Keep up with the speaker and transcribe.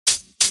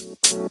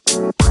What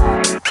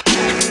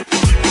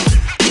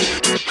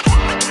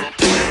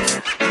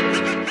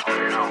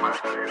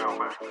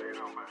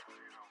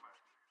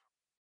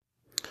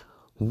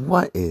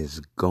is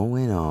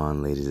going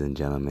on, ladies and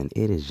gentlemen?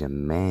 It is your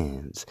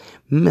man's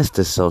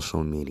Mr.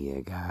 Social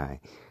Media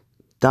Guy,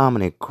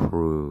 Dominic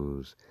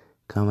Cruz,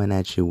 coming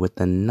at you with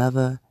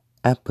another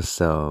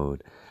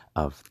episode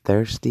of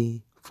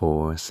Thirsty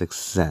for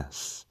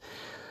Success.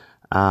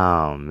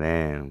 Oh,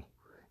 man.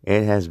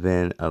 It has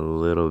been a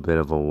little bit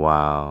of a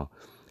while.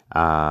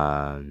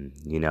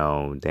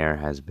 There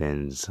has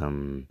been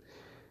some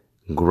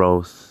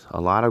growth, a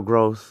lot of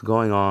growth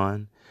going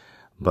on,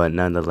 but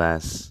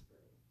nonetheless,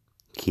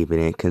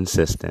 keeping it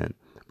consistent.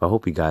 But I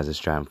hope you guys are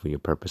striving for your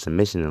purpose and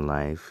mission in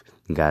life.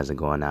 You guys are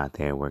going out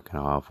there working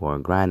hard for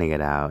it, grinding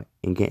it out,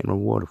 and getting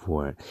rewarded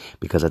for it.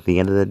 Because at the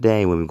end of the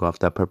day, when we go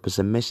after our purpose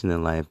and mission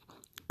in life,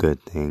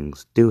 good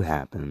things do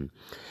happen.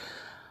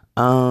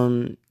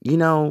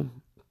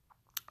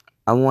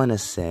 I want to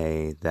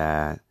say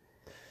that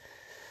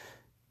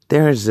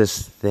there is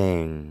this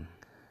thing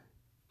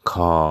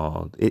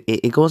called,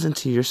 it goes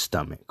into your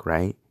stomach,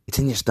 right? It's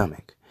in your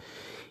stomach.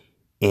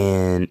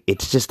 And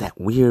it's just that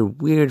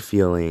weird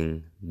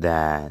feeling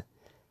that,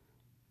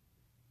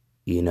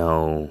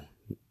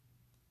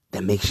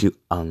 that makes you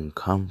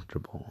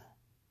uncomfortable.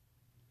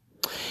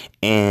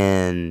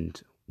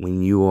 And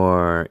when you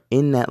are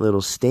in that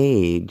little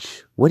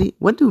stage,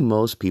 what do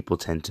most people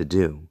tend to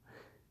do?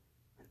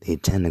 They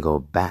tend to go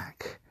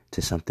back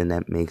to something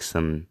that makes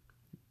them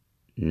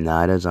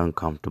not as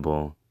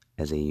uncomfortable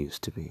as they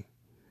used to be.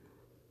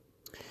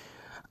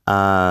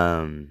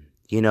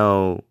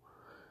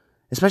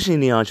 Especially in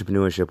the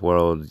entrepreneurship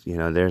world,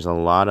 there's a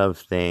lot of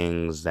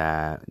things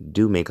that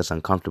do make us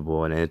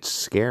uncomfortable, and it's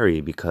scary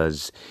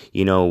because,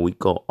 we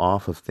go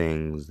off of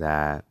things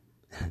that,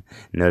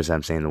 notice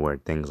I'm saying the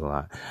word things a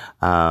lot,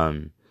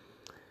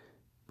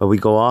 but we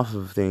go off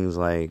of things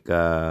like,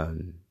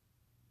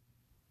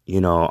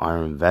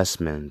 our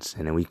investments,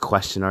 and then we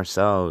question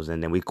ourselves,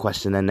 and then we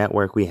question the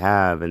network we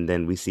have, and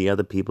then we see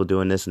other people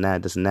doing this and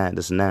that,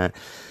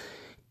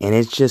 and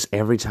it's just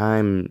every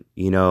time,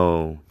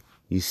 you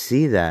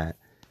see that,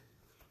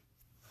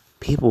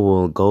 people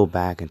will go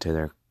back into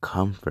their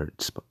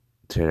comfort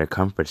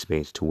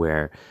space to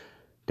where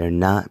they're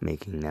not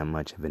making that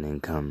much of an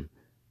income,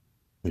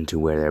 into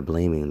where they're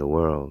blaming the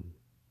world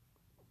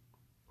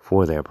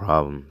for their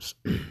problems.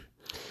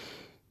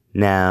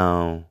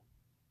 Now,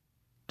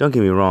 don't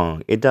get me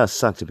wrong, it does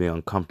suck to be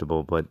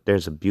uncomfortable, but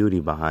there's a beauty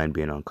behind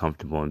being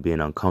uncomfortable, and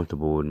being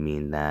uncomfortable would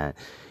mean that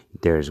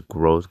there's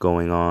growth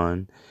going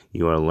on,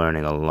 you are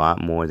learning a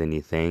lot more than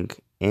you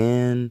think,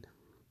 and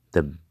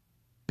the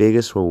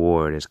biggest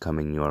reward is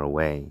coming your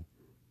way.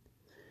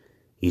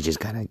 You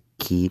just gotta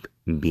keep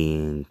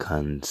being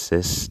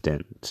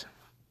consistent.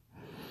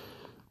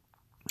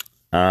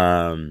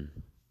 I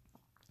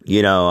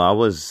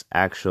was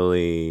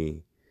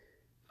actually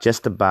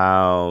just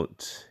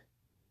about,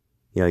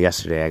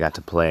 yesterday I got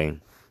to play,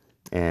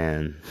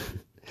 and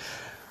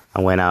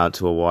I went out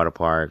to a water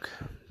park.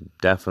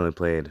 Definitely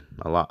played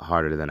a lot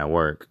harder than I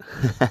work.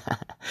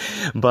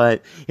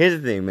 But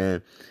here's the thing,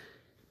 man.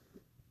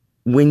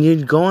 When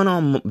you're going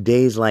on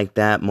days like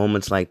that,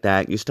 moments like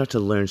that, you start to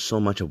learn so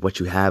much of what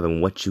you have and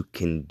what you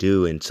can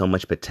do, and so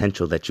much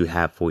potential that you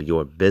have for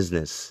your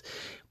business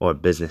or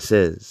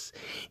businesses.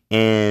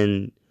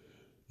 And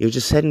you're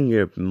just setting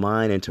your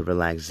mind into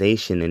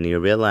relaxation, and you're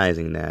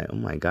realizing that, oh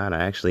my God,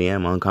 I actually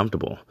am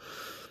uncomfortable.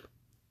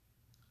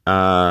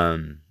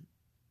 And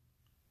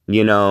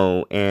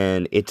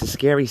it's a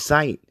scary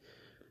sight,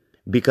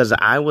 because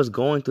I was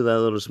going through that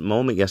little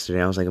moment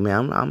yesterday. I was like,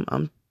 man,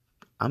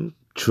 I'm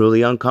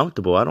truly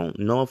uncomfortable. I don't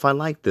know if I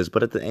like this,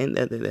 but at the end,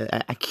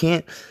 I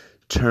can't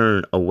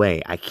turn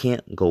away. I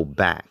can't go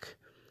back,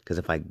 because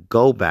if I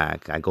go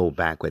back, I go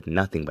back with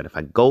nothing. But if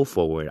I go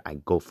forward, I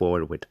go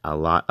forward with a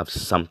lot of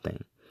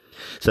something.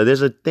 So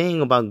there's a thing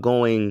about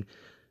going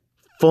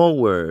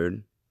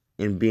forward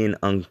and being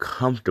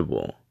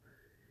uncomfortable.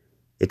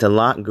 It's a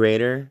lot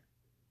greater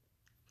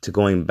to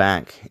going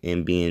back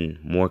and being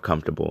more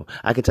comfortable.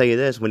 I can tell you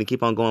this, when you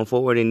keep on going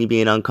forward and you're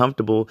being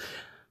uncomfortable,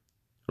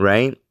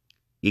 right?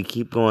 You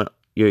keep going,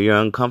 you're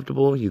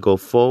uncomfortable, you go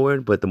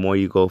forward, but the more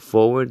you go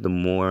forward, the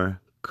more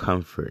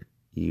comfort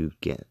you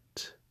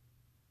get.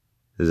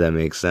 Does that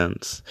make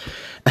sense?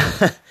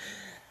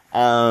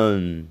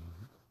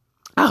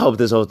 I hope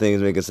this whole thing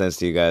is making sense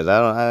to you guys.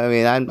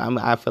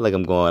 I feel like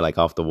I'm going like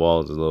off the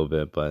walls a little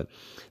bit, but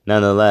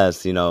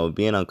nonetheless,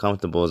 being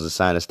uncomfortable is a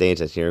sign of stage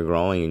that you're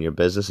growing in your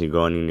business, you're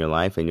growing in your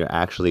life, and you're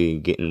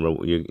actually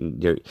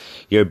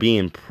you're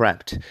being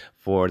prepped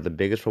for the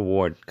biggest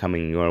reward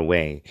coming your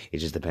way. It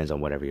just depends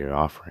on whatever you're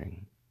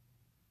offering.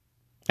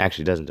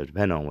 Actually, it doesn't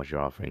depend on what you're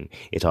offering.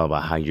 It's all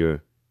about how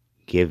you're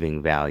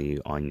giving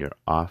value on your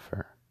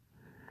offer.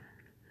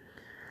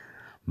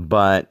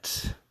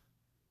 But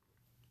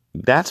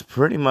that's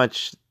pretty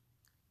much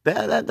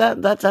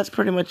that's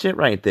pretty much it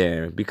right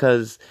there,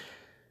 because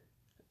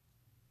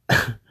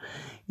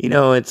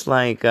it's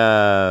like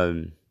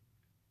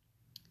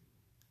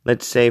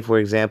let's say, for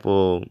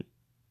example,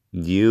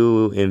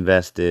 you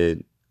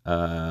invested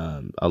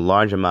a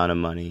large amount of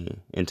money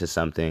into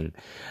something,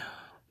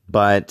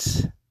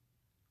 but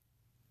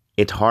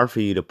it's hard for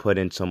you to put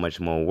in so much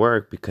more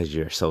work because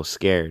you're so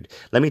scared.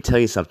 Let me tell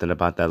you something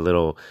about that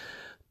little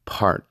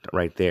part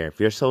right there. If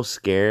you're so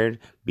scared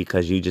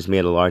because you just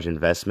made a large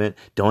investment,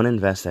 don't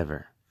invest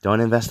ever.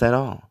 Don't invest at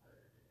all.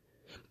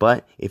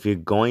 But if you're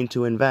going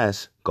to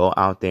invest, go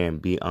out there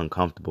and be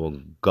uncomfortable.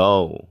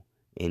 Go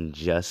and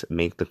just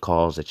make the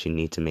calls that you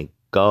need to make.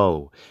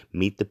 Go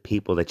meet the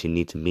people that you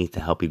need to meet to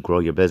help you grow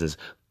your business.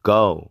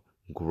 Go,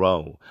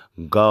 grow,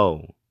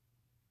 go.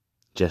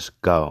 Just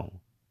go.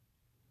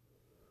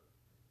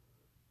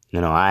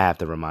 I have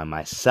to remind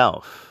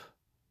myself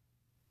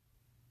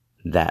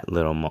that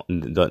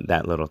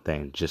little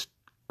thing. Just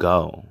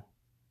go.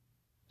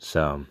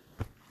 So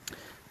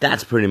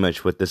that's pretty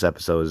much what this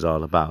episode is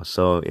all about.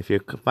 So if you're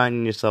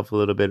finding yourself a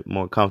little bit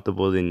more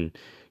comfortable than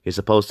you're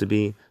supposed to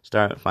be,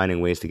 start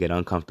finding ways to get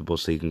uncomfortable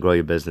so you can grow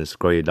your business,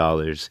 grow your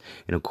dollars,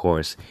 and of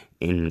course,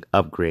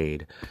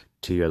 upgrade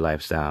to your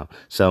lifestyle.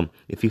 So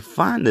if you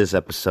find this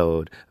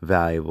episode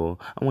valuable,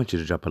 I want you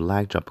to drop a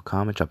like, drop a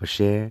comment, drop a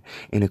share.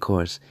 And of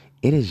course,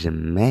 it is your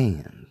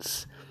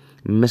man's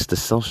Mr.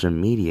 Social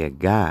Media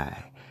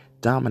Guy,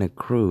 Dominic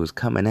Cruz,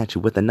 coming at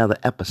you with another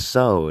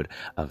episode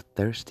of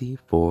Thirsty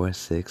for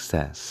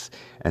Success.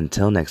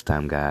 Until next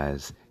time,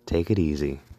 guys, take it easy.